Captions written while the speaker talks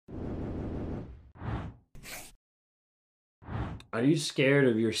Are you scared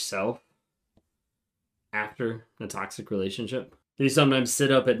of yourself after a toxic relationship? Do you sometimes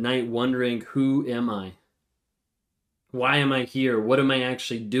sit up at night wondering, who am I? Why am I here? What am I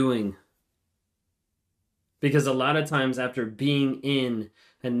actually doing? Because a lot of times after being in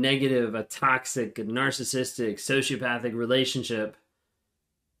a negative, a toxic, a narcissistic, sociopathic relationship,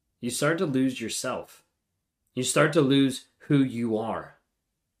 you start to lose yourself. You start to lose who you are.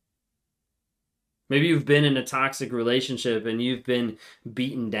 Maybe you've been in a toxic relationship and you've been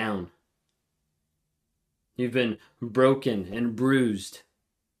beaten down. You've been broken and bruised.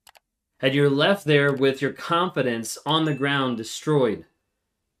 And you're left there with your confidence on the ground destroyed.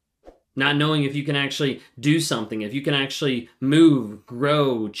 Not knowing if you can actually do something, if you can actually move,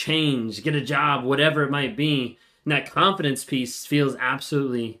 grow, change, get a job, whatever it might be. And that confidence piece feels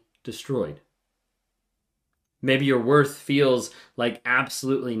absolutely destroyed. Maybe your worth feels like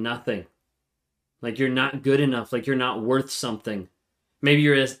absolutely nothing. Like you're not good enough, like you're not worth something. Maybe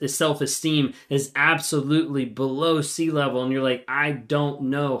your self-esteem is absolutely below sea level and you're like, I don't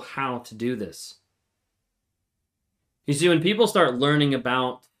know how to do this. You see, when people start learning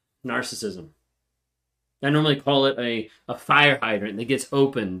about narcissism, I normally call it a fire hydrant that gets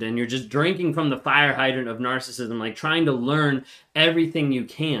opened and you're just drinking from the fire hydrant of narcissism, like trying to learn everything you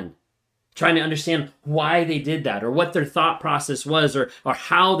can. Trying to understand why they did that or what their thought process was or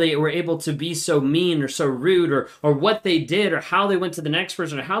how they were able to be so mean or so rude or what they did or how they went to the next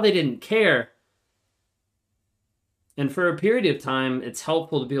person or how they didn't care. And for a period of time, it's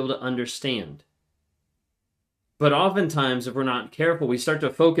helpful to be able to understand. But oftentimes, if we're not careful, we start to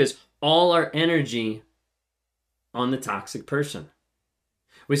focus all our energy on the toxic person.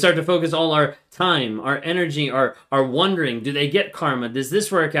 We start to focus all our time, our energy, our wondering, do they get karma? Does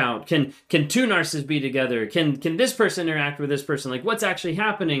this work out? Can two narcissists be together? Can this person interact with this person? Like, what's actually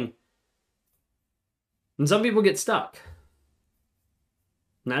happening? And some people get stuck.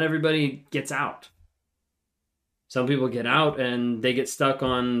 Not everybody gets out. Some people get out and they get stuck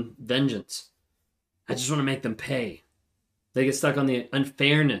on vengeance. I just want to make them pay. They get stuck on the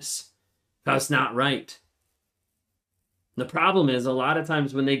unfairness. How it's not right. The problem is, a lot of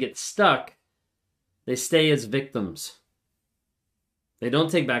times when they get stuck, they stay as victims. They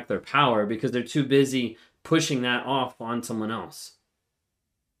don't take back their power because they're too busy pushing that off on someone else.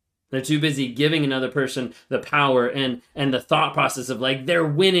 They're too busy giving another person the power and the thought process of like, they're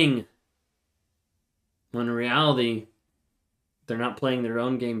winning. When in reality, they're not playing their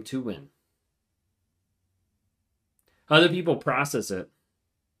own game to win. Other people process it.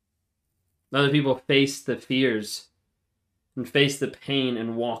 Other people face the fears and face the pain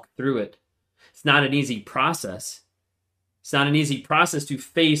and walk through it. It's not an easy process. It's not an easy process to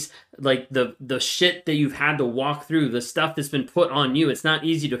face like the shit that you've had to walk through, the stuff that's been put on you. It's not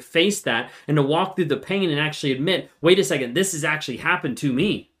easy to face that and to walk through the pain and actually admit, wait a second, this has actually happened to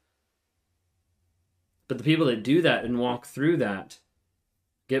me. But the people that do that and walk through that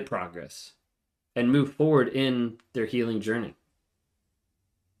get progress and move forward in their healing journey.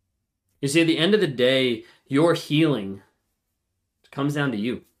 You see, at the end of the day, your healing comes down to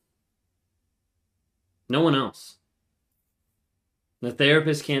you. No one else. The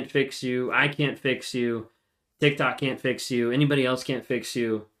therapist can't fix you. I can't fix you. TikTok can't fix you. Anybody else can't fix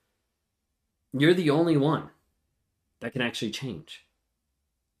you. You're the only one that can actually change.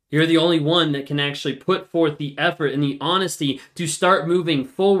 You're the only one that can actually put forth the effort and the honesty to start moving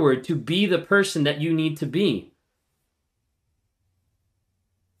forward, to be the person that you need to be.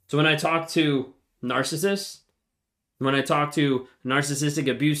 So when I talk to narcissists, when I talk to narcissistic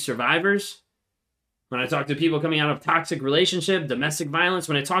abuse survivors, when I talk to people coming out of toxic relationship, domestic violence,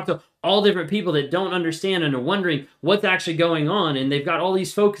 when I talk to all different people that don't understand and are wondering what's actually going on, and they've got all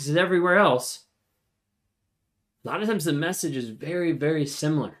these focuses everywhere else, a lot of times the message is very, very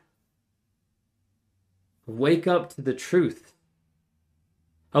similar. Wake up to the truth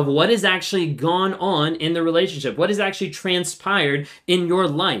of what has actually gone on in the relationship, what has actually transpired in your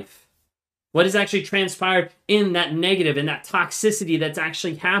life. What has actually transpired in that negative, in that toxicity that's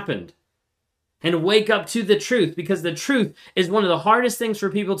actually happened. And wake up to the truth, because the truth is one of the hardest things for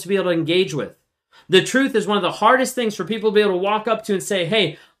people to be able to engage with. The truth is one of the hardest things for people to be able to walk up to and say,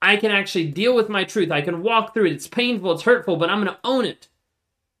 hey, I can actually deal with my truth. I can walk through it. It's painful, it's hurtful, but I'm going to own it.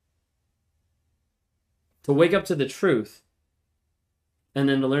 To wake up to the truth and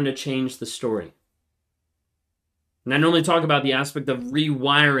then to learn to change the story. And I normally talk about the aspect of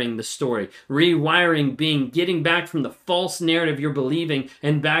rewiring the story. Rewiring being getting back from the false narrative you're believing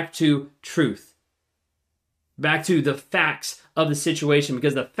and back to truth. Back to the facts of the situation,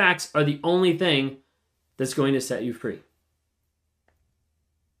 because the facts are the only thing that's going to set you free.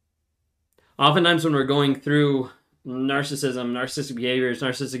 Oftentimes when we're going through narcissism, narcissistic behaviors,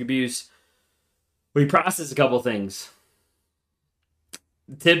 narcissistic abuse, we process a couple things.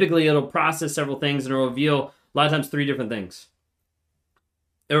 Typically, it'll process several things and it'll reveal, a lot of times, 3 different things.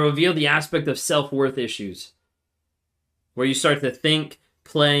 It'll reveal the aspect of self-worth issues, where you start to think,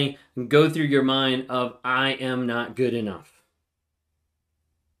 play, and go through your mind of, I am not good enough.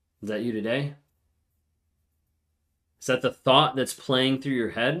 Is that you today? Is that the thought that's playing through your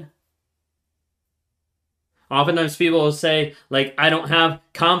head? Oftentimes people will say, like, I don't have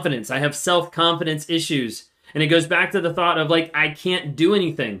confidence. I have self-confidence issues. And it goes back to the thought of, like, I can't do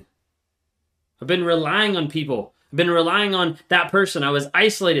anything. I've been relying on people. I've been relying on that person. I was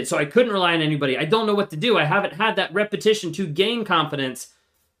isolated, so I couldn't rely on anybody. I don't know what to do. I haven't had that repetition to gain confidence.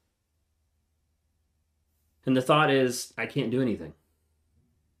 And the thought is, I can't do anything.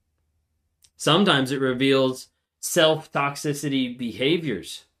 Sometimes it reveals self-toxicity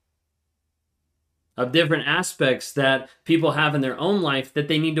behaviors of different aspects that people have in their own life that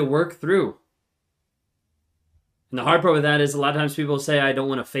they need to work through. And the hard part with that is a lot of times people say, I don't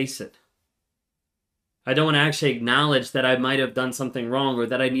want to face it. I don't want to actually acknowledge that I might have done something wrong, or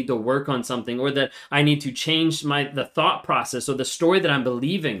that I need to work on something, or that I need to change the thought process or the story that I'm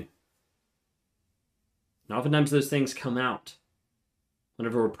believing. And oftentimes those things come out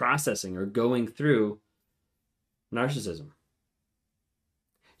whenever we're processing or going through narcissism.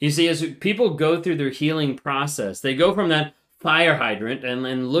 You see, as people go through their healing process, they go from that fire hydrant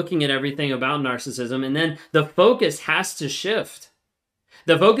and looking at everything about narcissism, and then the focus has to shift.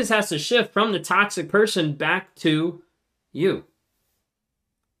 The focus has to shift from the toxic person back to you.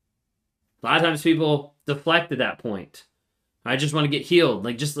 A lot of times people deflect at that point. I just want to get healed.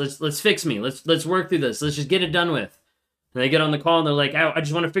 Like, just let's fix me. Let's work through this. Let's just get it done with. And they get on the call and they're like, I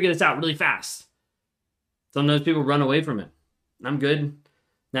just want to figure this out really fast. Sometimes people run away from it. I'm good.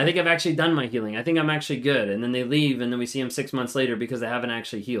 And I think I've actually done my healing. I think I'm actually good. And then they leave, and then we see them 6 months later because they haven't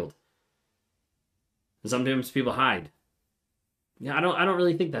actually healed. And sometimes people hide. Yeah, I don't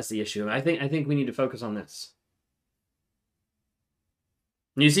really think that's the issue. I think we need to focus on this.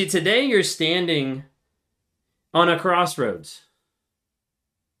 And you see, today you're standing on a crossroads.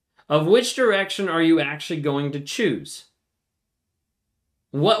 Of which direction are you actually going to choose?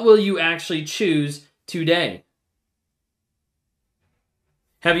 What will you actually choose today?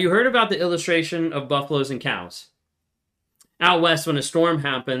 Have you heard about the illustration of buffaloes and cows? Out west, when a storm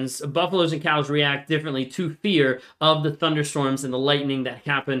happens, buffaloes and cows react differently to fear of the thunderstorms and the lightning that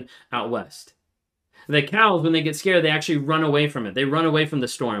happen out west. The cows, when they get scared, they actually run away from it. They run away from the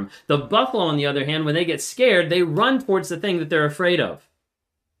storm. The buffalo, on the other hand, when they get scared, they run towards the thing that they're afraid of.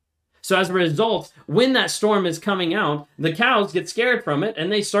 So as a result, when that storm is coming out, the cows get scared from it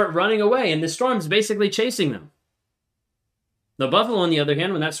and they start running away, and the storm's basically chasing them. The buffalo, on the other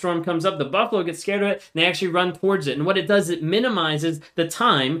hand, when that storm comes up, the buffalo gets scared of it, and they actually run towards it. And what it does, it minimizes the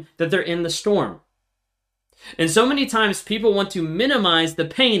time that they're in the storm. And so many times people want to minimize the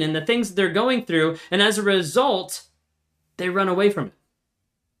pain and the things that they're going through, and as a result, they run away from it.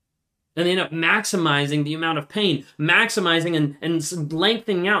 And they end up maximizing the amount of pain, maximizing and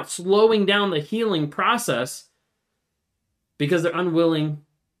lengthening out, slowing down the healing process because they're unwilling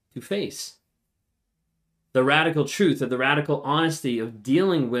to face the radical truth, or the radical honesty of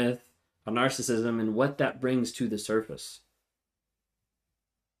dealing with a narcissism and what that brings to the surface.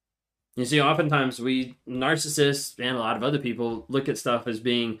 You see, oftentimes we narcissists and a lot of other people look at stuff as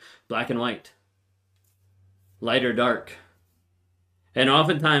being black and white, light or dark. And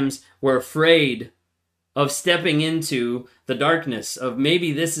oftentimes we're afraid of stepping into the darkness of,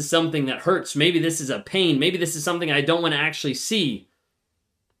 maybe this is something that hurts, maybe this is a pain, maybe this is something I don't want to actually see.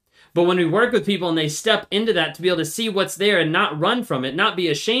 But when we work with people and they step into that to be able to see what's there and not run from it, not be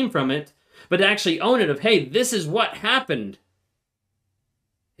ashamed from it, but to actually own it of, hey, this is what happened,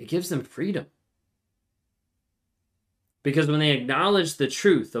 it gives them freedom. Because when they acknowledge the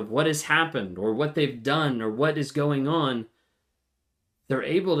truth of what has happened or what they've done or what is going on, they're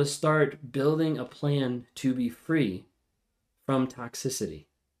able to start building a plan to be free from toxicity.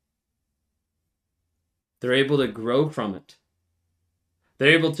 They're able to grow from it.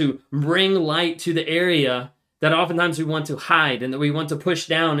 They're able to bring light to the area that oftentimes we want to hide and that we want to push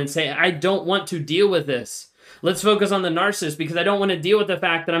down and say, I don't want to deal with this. Let's focus on the narcissist because I don't want to deal with the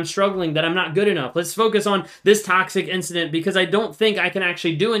fact that I'm struggling, that I'm not good enough. Let's focus on this toxic incident because I don't think I can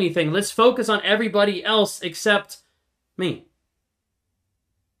actually do anything. Let's focus on everybody else except me.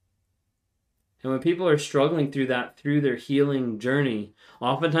 And when people are struggling through that, through their healing journey,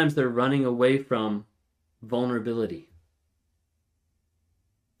 oftentimes they're running away from vulnerability.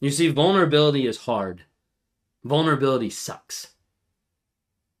 You see, vulnerability is hard. Vulnerability sucks.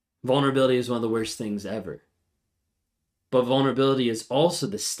 Vulnerability is one of the worst things ever. But vulnerability is also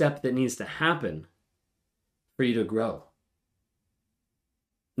the step that needs to happen for you to grow.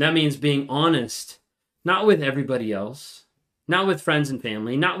 That means being honest, not with everybody else, not with friends and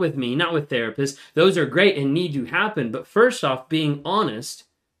family, not with me, not with therapists. Those are great and need to happen. But first off, being honest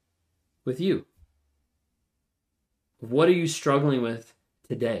with you. What are you struggling with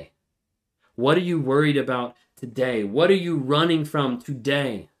today? What are you worried about today? What are you running from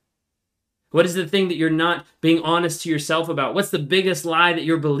today? What is the thing that you're not being honest to yourself about? What's the biggest lie that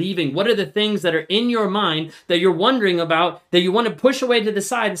you're believing? What are the things that are in your mind that you're wondering about, that you want to push away to the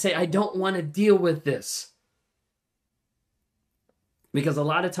side and say, I don't want to deal with this? Because a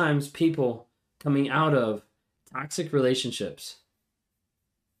lot of times people coming out of toxic relationships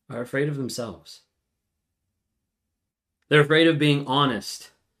are afraid of themselves. They're afraid of being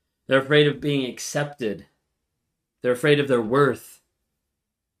honest. They're afraid of being accepted. They're afraid of their worth.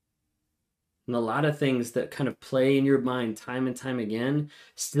 And a lot of things that kind of play in your mind time and time again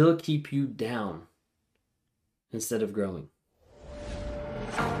still keep you down instead of growing.